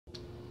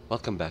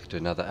Welcome back to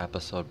another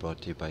episode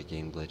brought to you by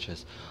Game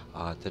Glitches.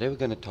 Today we're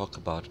going to talk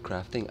about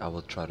crafting. I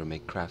will try to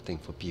make crafting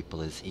for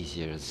people as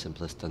easier and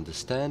simplest to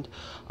understand.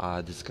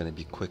 This is going to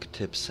be quick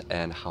tips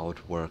and how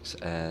it works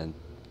and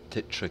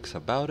tricks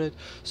about it.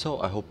 So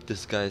I hope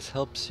this guys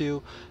helps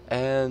you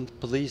and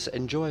please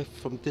enjoy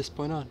from this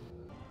point on.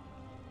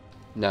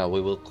 Now we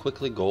will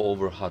quickly go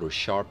over how to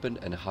sharpen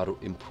and how to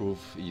improve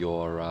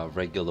your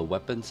regular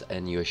weapons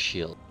and your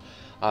shield.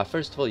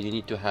 First of all, you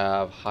need to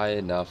have high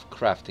enough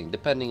crafting,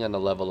 depending on the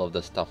level of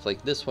the stuff.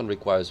 Like this one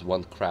requires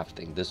 1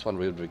 crafting, this one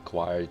will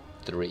require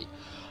 3,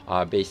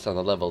 based on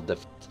the level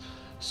difference.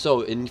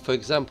 So, for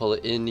example,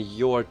 in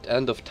your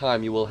end of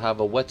time, you will have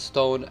a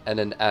whetstone and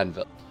an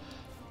anvil.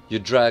 You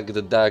drag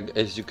the dagger,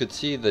 as you could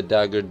see, the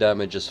dagger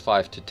damage is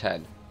 5 to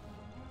 10.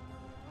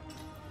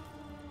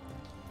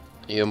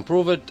 You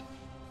improve it,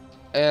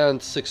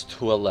 and 6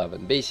 to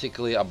 11,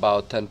 basically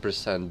about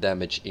 10%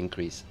 damage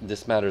increase.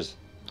 This matters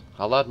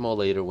a lot more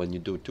later when you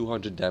do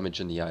 200 damage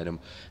in the item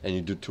and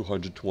you do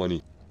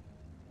 220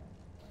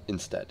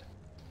 instead.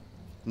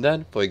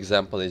 Then, for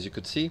example, as you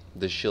could see,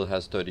 the shield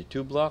has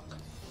 32 block.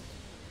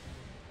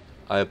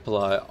 I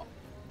apply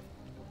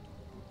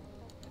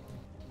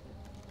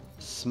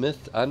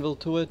smith anvil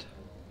to it,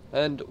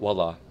 and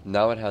voila,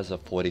 now it has a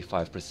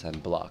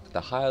 45% block. The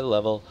higher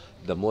level,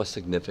 the more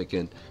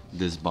significant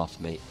this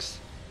buff makes.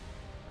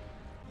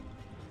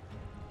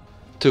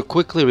 To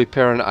quickly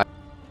repair an item,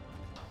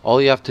 all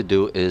you have to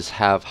do is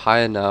have high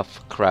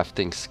enough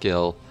crafting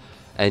skill,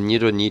 and you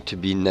don't need to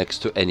be next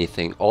to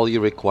anything. All you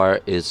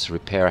require is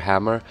repair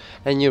hammer,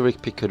 and you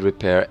could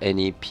repair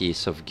any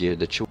piece of gear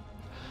that you want.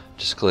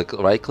 Just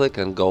right click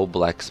and go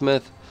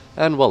blacksmith,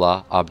 and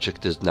voila,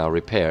 object is now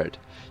repaired.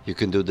 You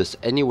can do this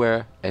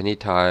anywhere,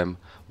 anytime,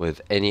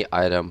 with any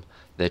item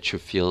that you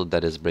feel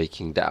that is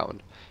breaking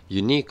down.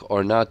 Unique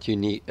or not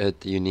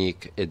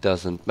unique, it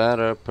doesn't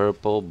matter.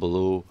 Purple,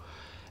 blue,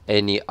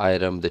 any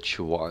item that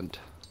you want.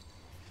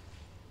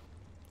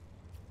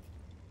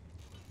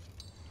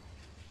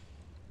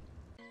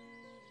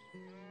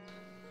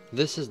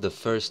 This is the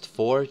first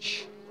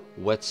forge,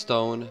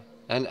 whetstone,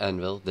 and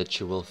anvil that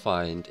you will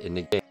find in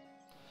the game.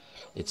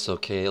 It's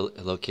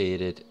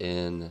located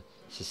in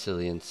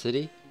Sicilian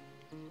City,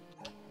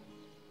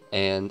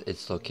 and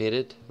it's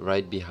located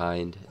right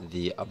behind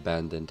the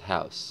abandoned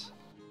house.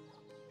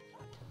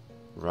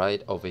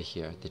 Right over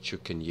here that you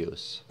can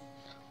use.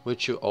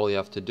 All you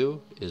have to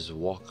do is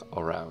walk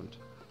around.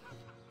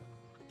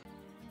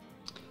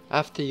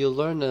 After you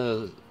learn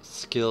a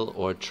skill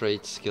or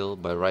trade skill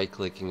by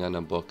right-clicking on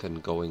a book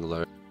and going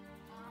learn,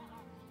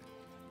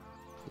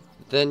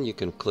 then you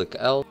can click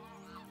L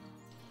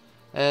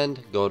and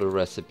go to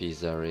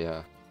recipes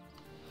area.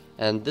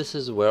 And this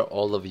is where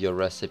all of your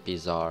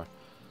recipes are.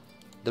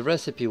 The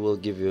recipe will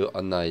give you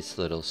a nice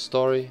little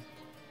story,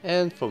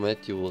 and from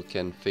it you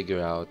can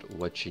figure out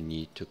what you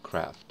need to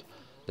craft.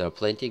 There are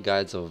plenty of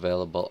guides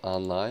available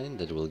online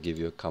that will give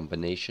you a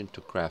combination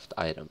to craft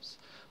items.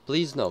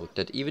 Please note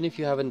that even if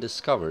you haven't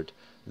discovered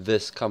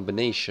this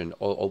combination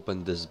or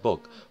opened this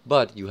book,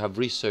 but you have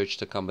researched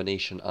the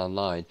combination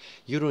online,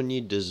 you don't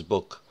need this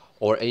book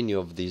or any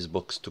of these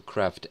books to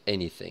craft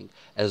anything,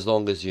 as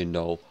long as you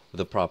know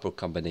the proper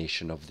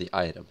combination of the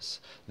items.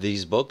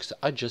 These books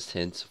are just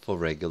hints for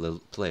regular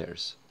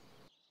players.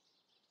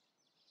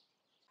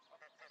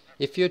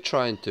 If you're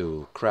trying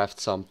to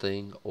craft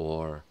something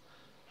or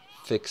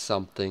fix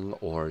something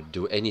or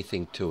do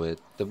anything to it,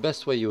 the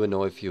best way you will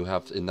know if you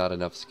have not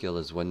enough skill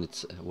is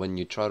when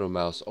you try to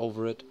mouse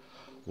over it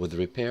with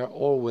repair,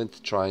 or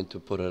with trying to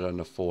put it on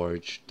a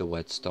forge, the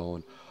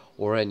whetstone,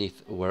 or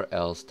anywhere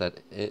else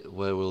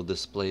where will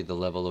display the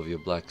level of your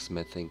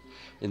blacksmithing.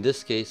 In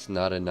this case,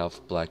 not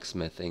enough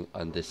blacksmithing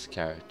on this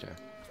character.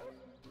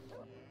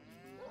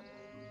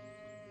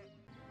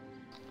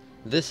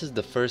 This is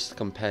the first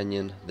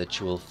companion that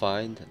you will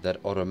find that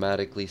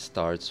automatically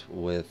starts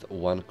with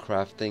 1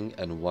 crafting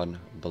and 1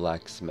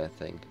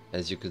 blacksmithing.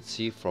 As you could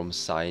see from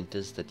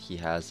scientist that he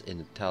has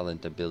in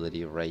talent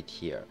ability right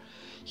here.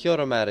 He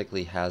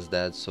automatically has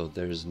that, so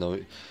there's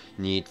no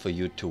need for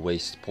you to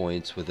waste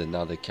points with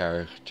another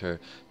character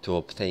to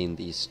obtain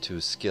these 2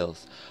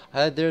 skills.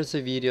 There's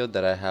a video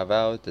that I have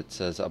out that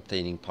says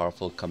obtaining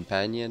powerful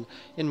companion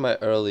in my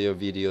earlier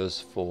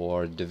videos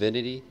for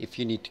Divinity. If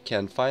you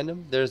can't find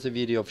him, there's a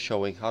video of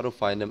showing how to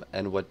find him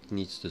and what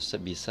needs to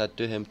be said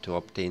to him to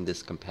obtain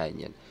this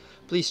companion.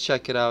 Please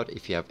check it out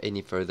if you have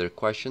any further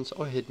questions,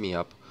 or hit me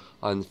up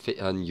on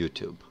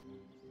YouTube.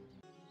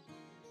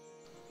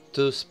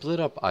 To split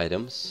up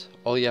items,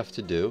 all you have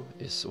to do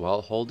is,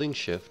 while holding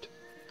shift,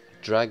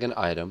 drag an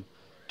item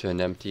to an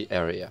empty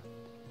area.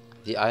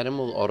 The item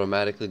will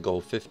automatically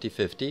go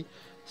 50-50,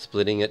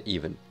 splitting it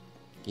even.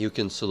 You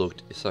can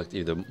select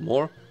either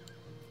more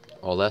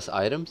or less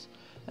items,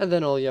 and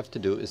then all you have to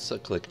do is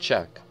click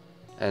check,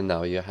 and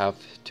now you have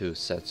 2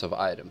 sets of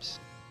items.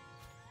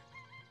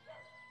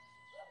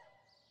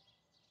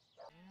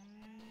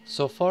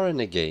 So far in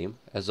the game,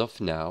 as of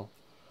now,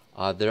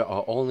 there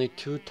are only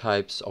 2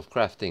 types of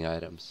crafting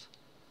items.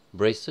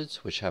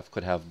 Bracelets, which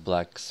could have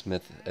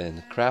blacksmith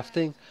and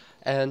crafting,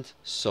 and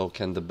so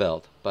can the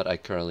belt, but I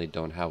currently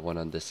don't have one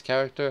on this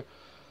character.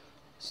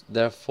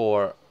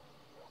 Therefore,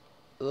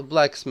 the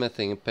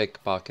blacksmithing and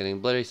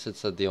pickpocketing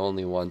bracelets are the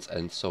only ones,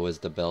 and so is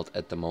the belt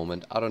at the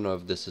moment. I don't know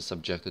if this is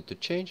subjected to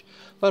change,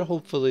 but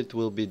hopefully it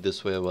will be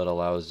this way, what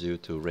allows you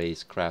to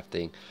raise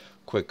crafting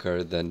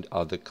quicker than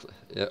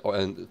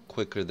and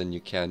quicker than you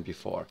can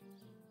before.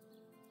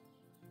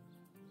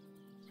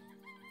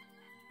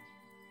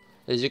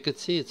 As you can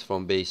see, it's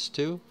from base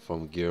 2,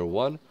 from gear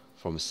 1,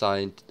 from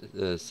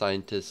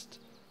scientist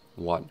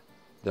 1.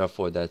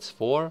 Therefore that's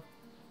 4,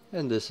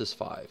 and this is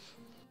 5.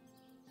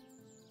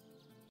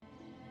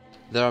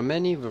 There are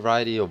many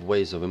variety of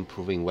ways of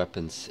improving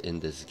weapons in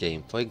this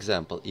game. For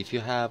example, if you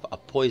have a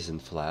poison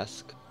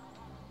flask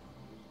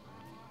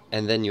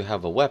and then you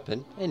have a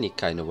weapon, any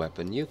kind of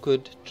weapon, you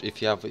could,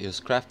 if you have your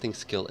crafting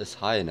skill is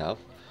high enough,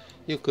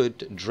 you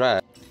could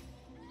drag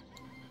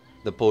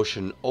the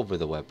potion over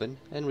the weapon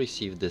and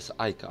receive this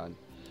icon.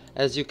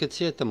 As you can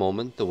see at the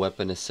moment, the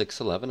weapon is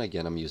 611.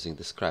 Again, I'm using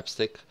the scrap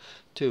stick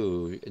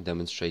to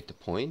demonstrate the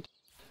point.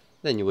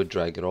 Then you would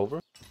drag it over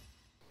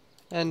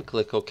and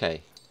click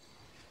OK.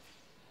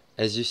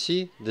 As you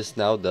see, this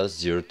now does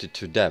 0 to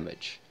 2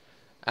 damage.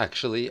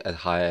 Actually, at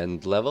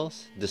high-end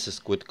levels,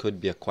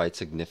 could be a quite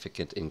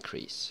significant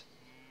increase.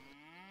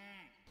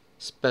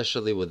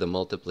 Especially with the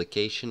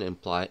multiplication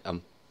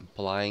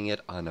applying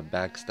it on a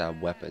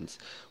backstab weapons,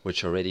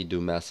 which already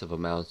do massive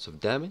amounts of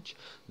damage,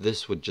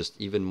 this would just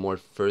even more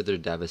further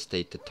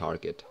devastate the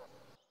target.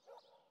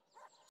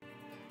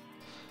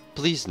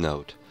 Please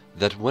note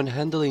that when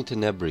handling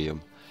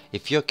Tenebrium,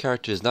 if your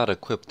character is not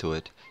equipped to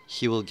it,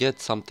 he will get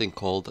something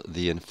called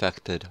the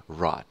Infected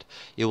Rot.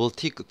 It will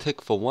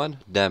tick for 1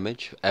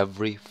 damage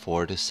every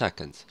 40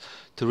 seconds.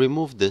 To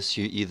remove this,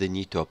 you either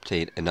need to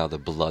obtain another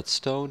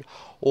Bloodstone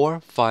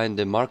or find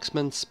a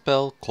marksman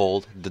spell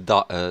called the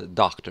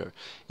Doctor.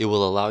 It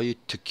will allow you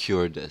to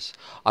cure this.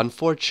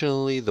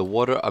 Unfortunately, the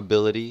water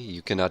ability,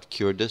 you cannot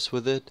cure this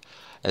with it.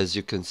 As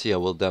you can see, I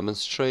will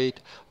demonstrate,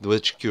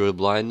 which cure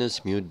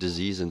blindness, mute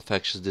disease,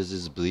 infectious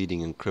disease,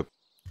 bleeding, and crippling.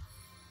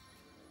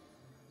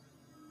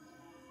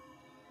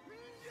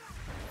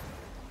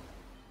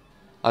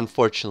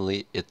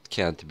 Unfortunately, it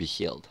can't be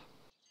healed.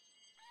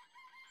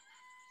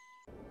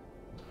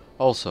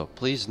 Also,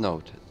 please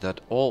note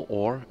that all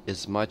ore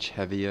is much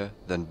heavier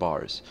than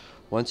bars.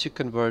 Once you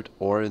convert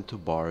ore into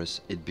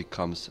bars, it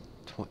becomes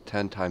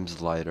 10 times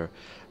lighter,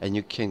 and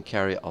you can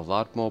carry a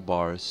lot more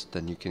bars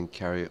than you can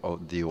carry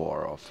the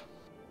ore of.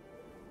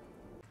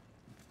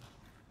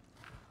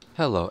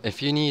 Hello,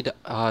 if you need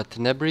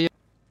Tenebrium,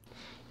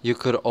 you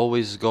could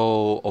always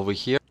go over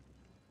here.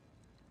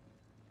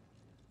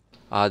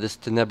 This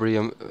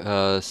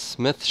Tenebrium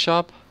smith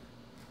shop,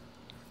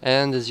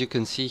 and as you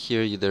can see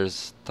here,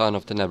 there's a ton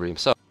of Tenebrium.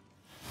 So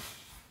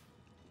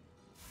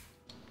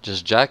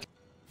just jack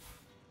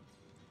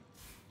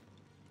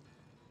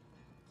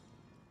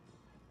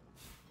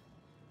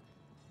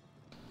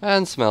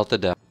and smelt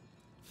it down.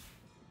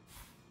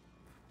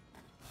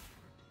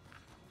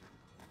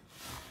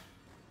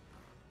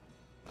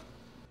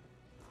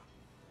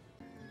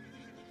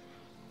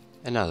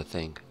 Another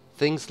thing,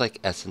 things like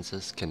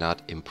essences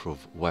cannot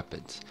improve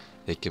weapons.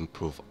 They can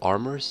improve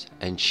armors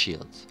and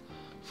shields.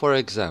 For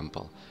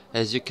example,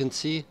 as you can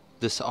see,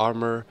 this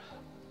armor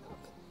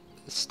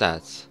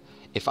stats.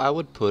 If I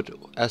would put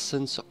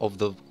Essence of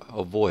the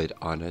Void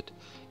on it,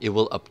 it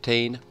will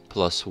obtain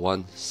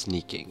 +1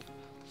 sneaking,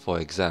 for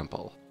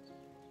example.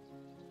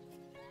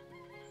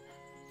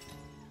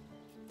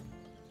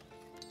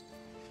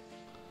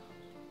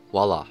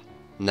 Voila!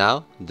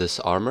 Now this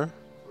armor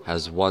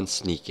has 1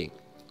 sneaking.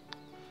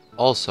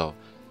 Also,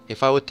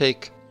 if I would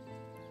take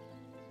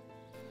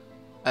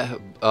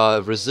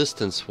a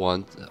resistance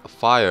one,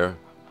 fire,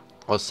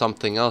 or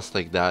something else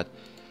like that,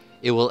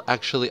 it will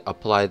actually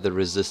apply the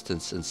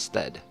resistance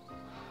instead.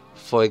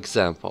 For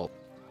example,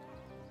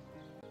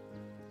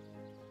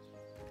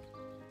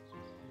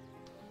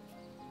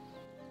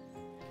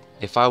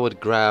 if I would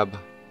grab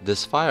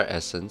this fire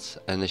essence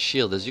and a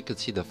shield, as you can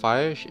see, the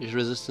fire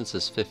resistance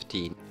is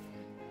 15.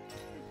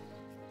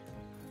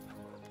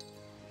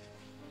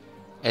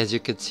 As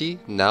you can see,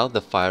 now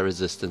the fire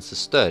resistance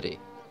is 30.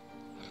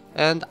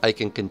 And I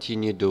can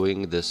continue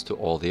doing this to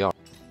all the armor.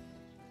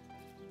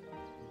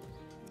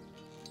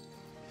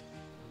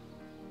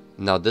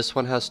 Now this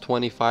one has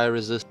 20 fire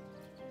resistance.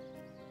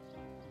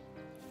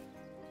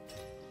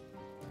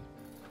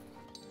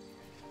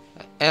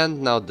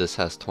 And now this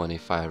has 20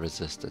 fire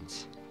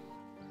resistance.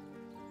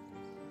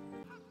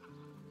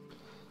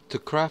 To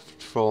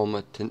craft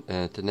from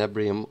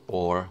Tenebrium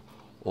ore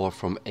or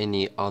from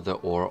any other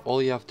ore,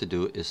 all you have to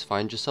do is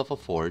find yourself a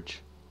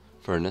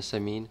furnace,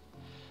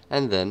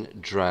 and then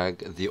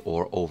drag the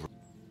ore over.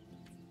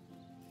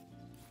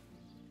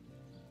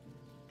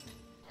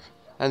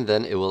 And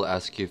then it will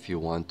ask you if you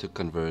want to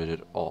convert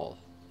it all.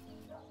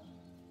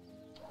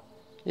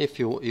 If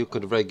you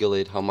could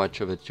regulate how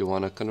much of it you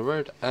want to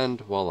convert,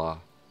 and voila,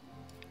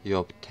 you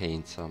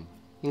obtain some,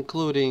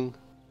 including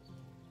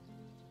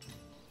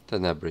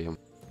Tenebrium.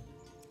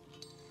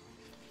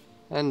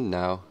 And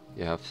now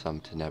you have some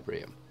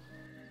Tenebrium.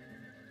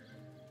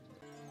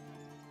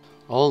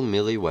 All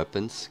melee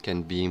weapons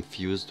can be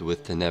infused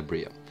with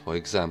Tenebrium. For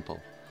example,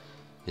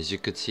 as you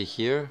could see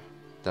here,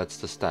 that's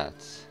the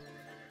stats.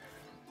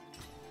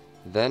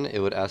 Then it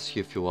would ask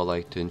you if you would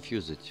like to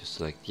infuse it. You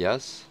select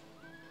yes,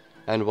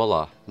 and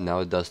voila, now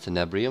it does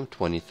Tenebrium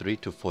 23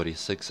 to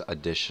 46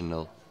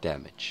 additional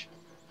damage.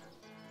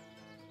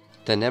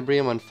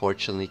 Tenebrium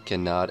unfortunately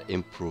cannot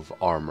improve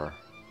armor.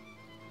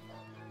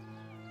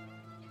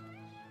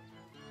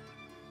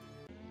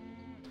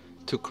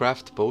 To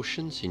craft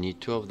potions, you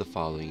need two of the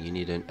following. You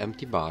need an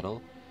empty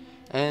bottle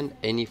and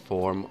any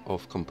form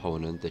of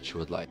component that you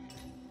would like.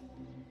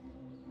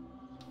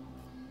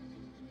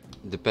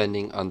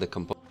 Depending on the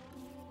component,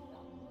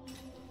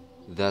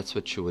 that's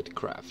what you would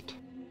craft.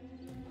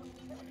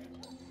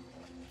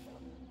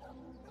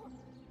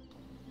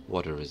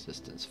 Water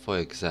resistance, for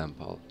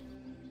example.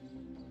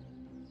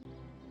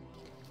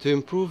 To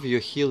improve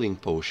your healing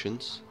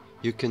potions,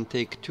 you can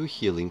take 2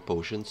 healing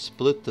potions,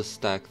 split the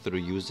stack through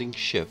using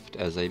shift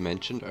as I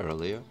mentioned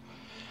earlier,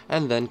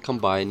 and then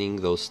combining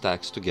those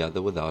stacks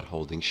together without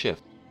holding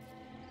shift.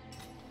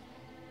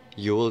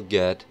 You will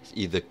get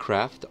either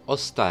craft or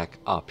stack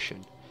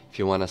option. If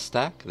you want to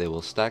stack, they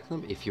will stack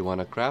them. If you want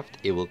to craft,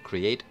 it will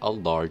create a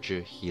larger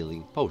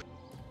healing potion.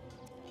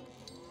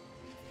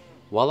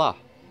 Voila!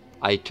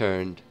 I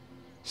turned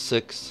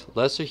 6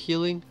 lesser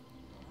healing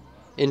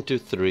into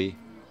 3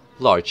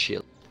 large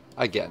healing.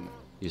 Again,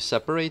 you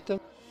separate them,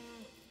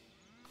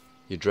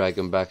 you drag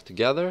them back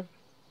together,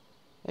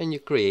 and you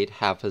create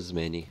half as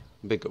many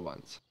bigger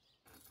ones.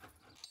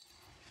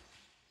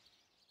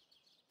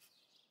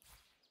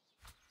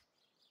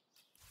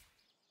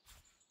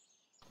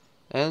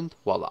 And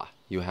voila,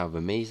 you have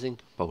amazing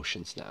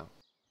potions now.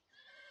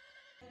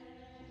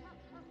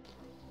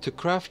 To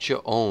craft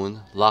your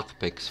own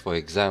lockpicks, for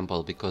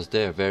example, because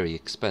they're very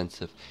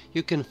expensive,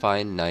 you can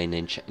find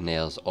 9-inch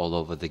nails all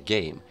over the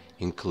game,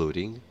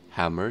 including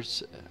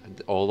hammers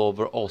all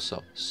over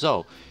also.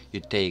 So you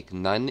take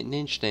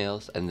 9-inch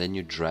nails and then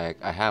you drag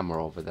a hammer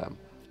over them.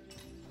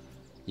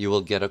 You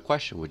will get a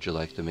question, would you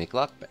like to make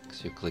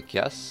lockpicks? You click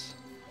yes,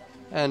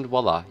 and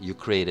voila, you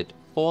created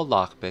 4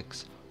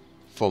 lockpicks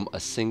from a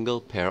single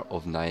pair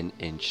of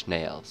 9-inch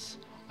nails.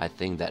 I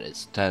think that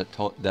is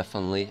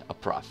definitely a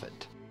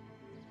profit.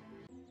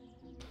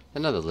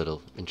 Another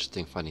little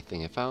interesting funny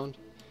thing I found,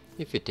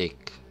 if you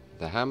take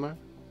the hammer,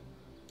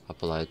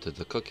 apply it to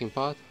the cooking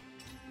pot,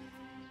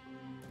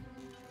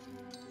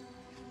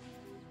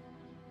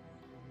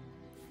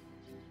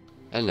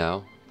 and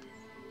now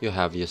you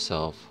have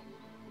yourself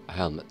a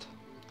helmet.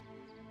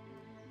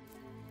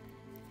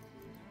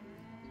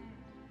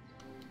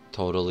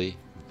 Totally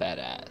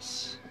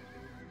badass.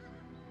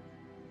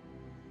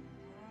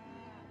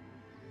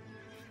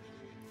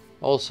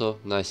 Also,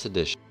 nice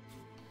addition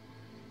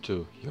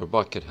to your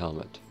bucket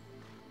helmet.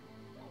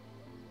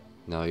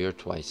 Now you're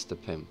twice the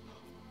pimp.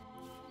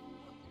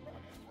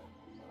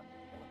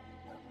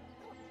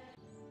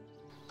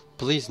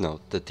 Please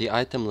note that the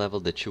item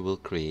level that you will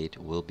create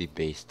will be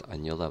based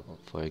on your level.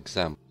 For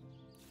example,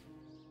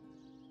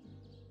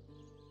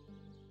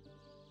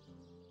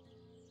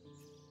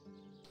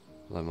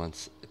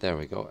 there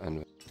we go,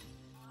 and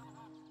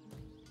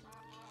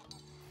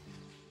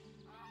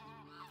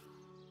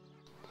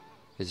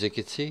as you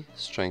can see,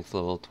 strength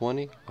level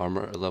 20,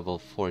 armor level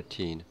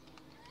 14.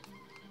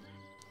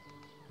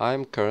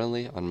 I'm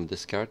currently on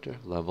this character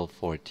level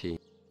 14.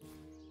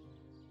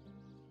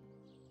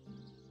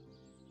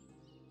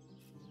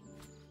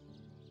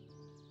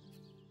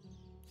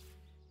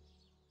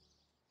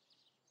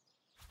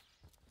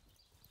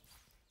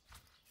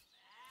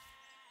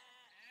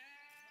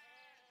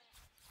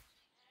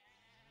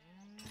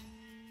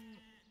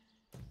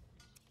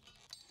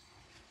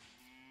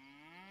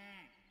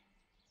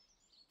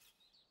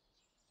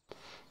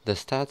 The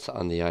stats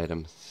on the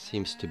item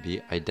seems to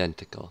be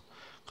identical,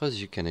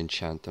 because you can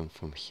enchant them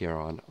from here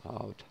on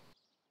out.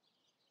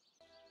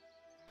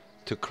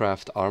 To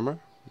craft armor,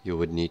 you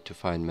would need to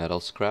find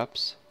metal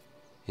scraps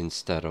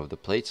instead of the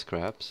plate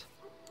scraps,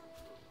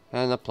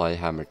 and apply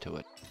hammer to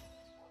it.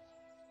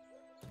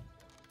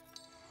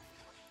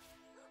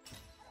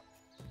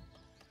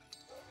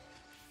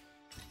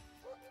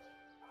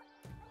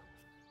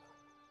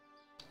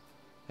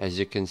 As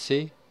you can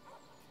see,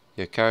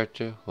 your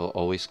character will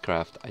always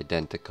craft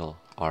identical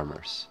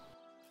armors.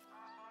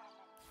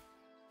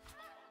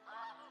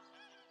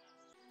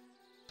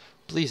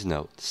 Please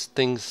note,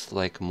 things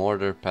like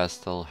mortar,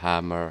 pestle,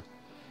 hammer,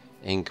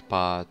 ink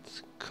pot,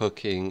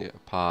 cooking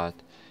pot,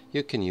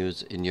 you can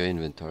use in your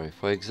inventory.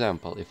 For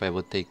example, if I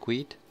would take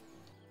wheat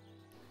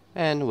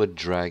and would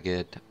drag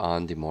it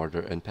on the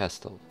mortar and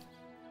pestle,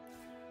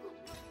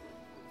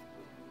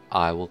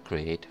 I will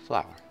create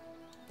flour.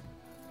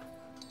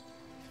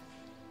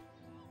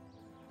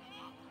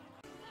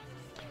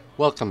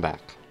 Welcome back.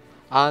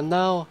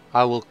 Now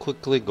I will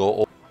quickly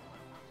go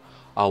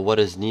over what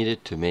is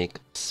needed to make a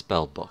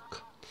spell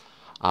book.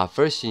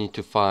 First you need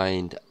to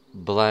find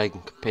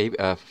blank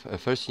paper.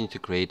 First, you need to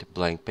create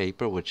blank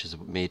paper, which is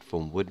made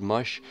from wood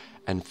mush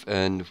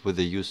and with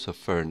the use of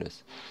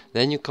furnace.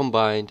 Then you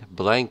combine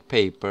blank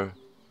paper,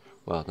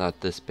 well,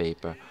 not this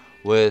paper,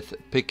 with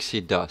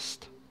pixie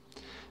dust.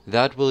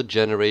 That will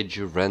generate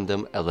you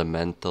random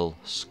elemental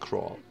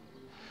scroll.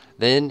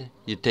 Then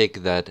you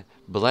take that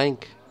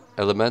blank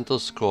elemental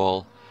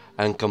scroll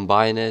and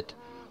combine it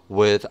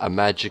with a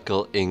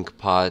magical ink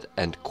pot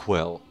and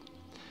quill.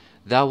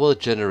 That will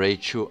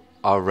generate you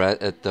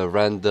at the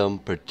random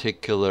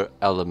particular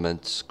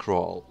element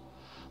scroll.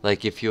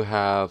 Like if you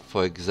have,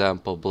 for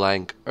example,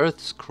 blank earth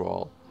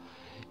scroll,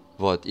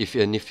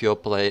 if you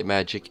apply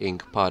magic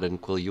ink pot and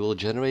quill, you will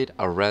generate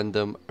a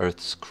random earth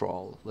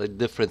scroll, like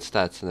different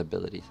stats and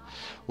abilities.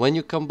 When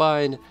you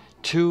combine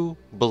two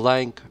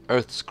blank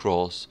earth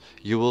scrolls,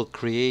 you will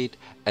create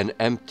an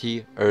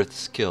empty earth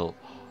skill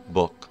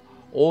book.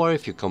 Or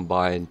if you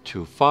combine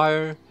two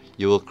fire,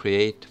 you will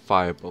create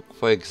fire book.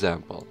 For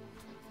example,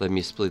 let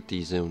me split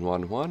these in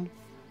one.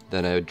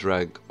 Then I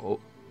drag.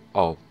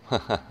 Oh.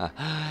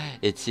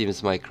 It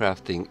seems my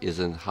crafting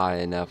isn't high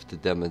enough to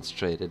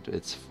demonstrate it.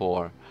 It's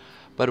 4.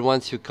 But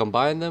once you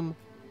combine them,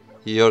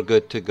 you're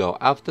good to go.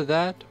 After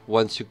that,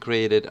 once you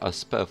created a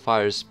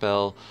fire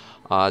spell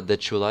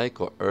that you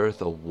like, or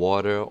earth, or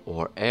water,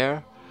 or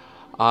air,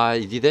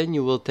 then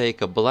you will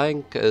take a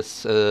blank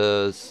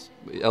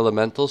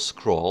elemental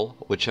scroll,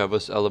 whichever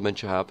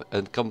element you have,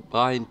 and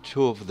combine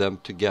two of them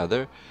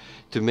together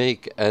to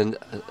make an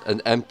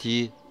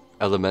empty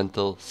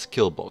elemental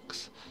skill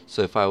box.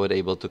 So if I were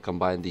able to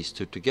combine these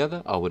two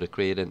together, I would have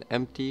created an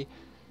empty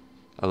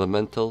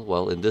elemental,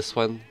 well, in this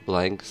one,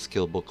 blank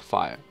skill book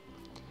fire.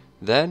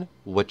 Then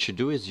what you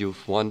do is you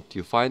find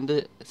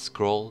the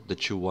scroll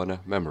that you want to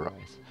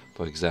memorize.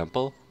 For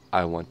example,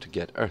 I want to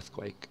get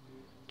earthquake,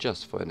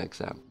 just for an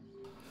example.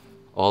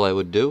 All I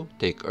would do,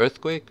 take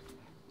earthquake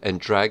and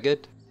drag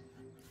it.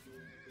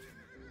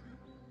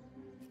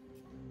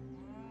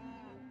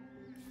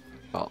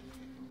 Well,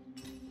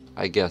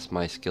 I guess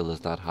my skill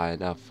is not high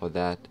enough for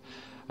that.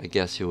 I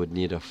guess you would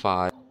need a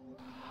 5.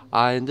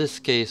 In this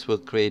case, we'll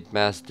create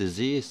mass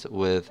disease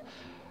with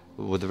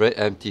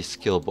empty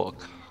skill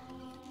book.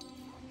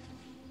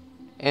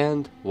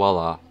 And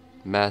voila,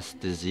 mass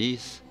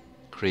disease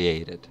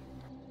created.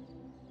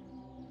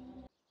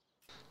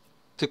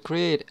 To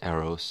create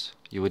arrows,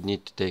 you would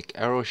need to take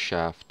arrow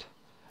shaft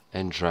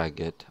and drag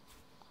it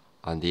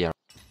on the arrow.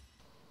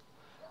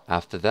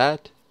 After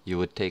that, you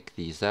would take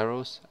these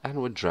arrows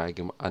and would drag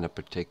them on a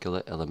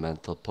particular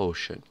elemental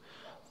potion.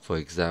 For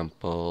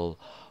example,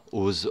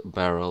 ooze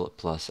barrel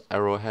plus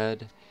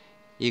arrowhead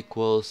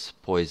equals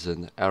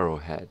poison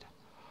arrowhead.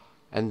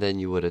 And then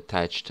you would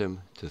attach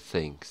them to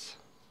things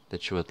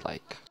that you would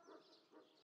like.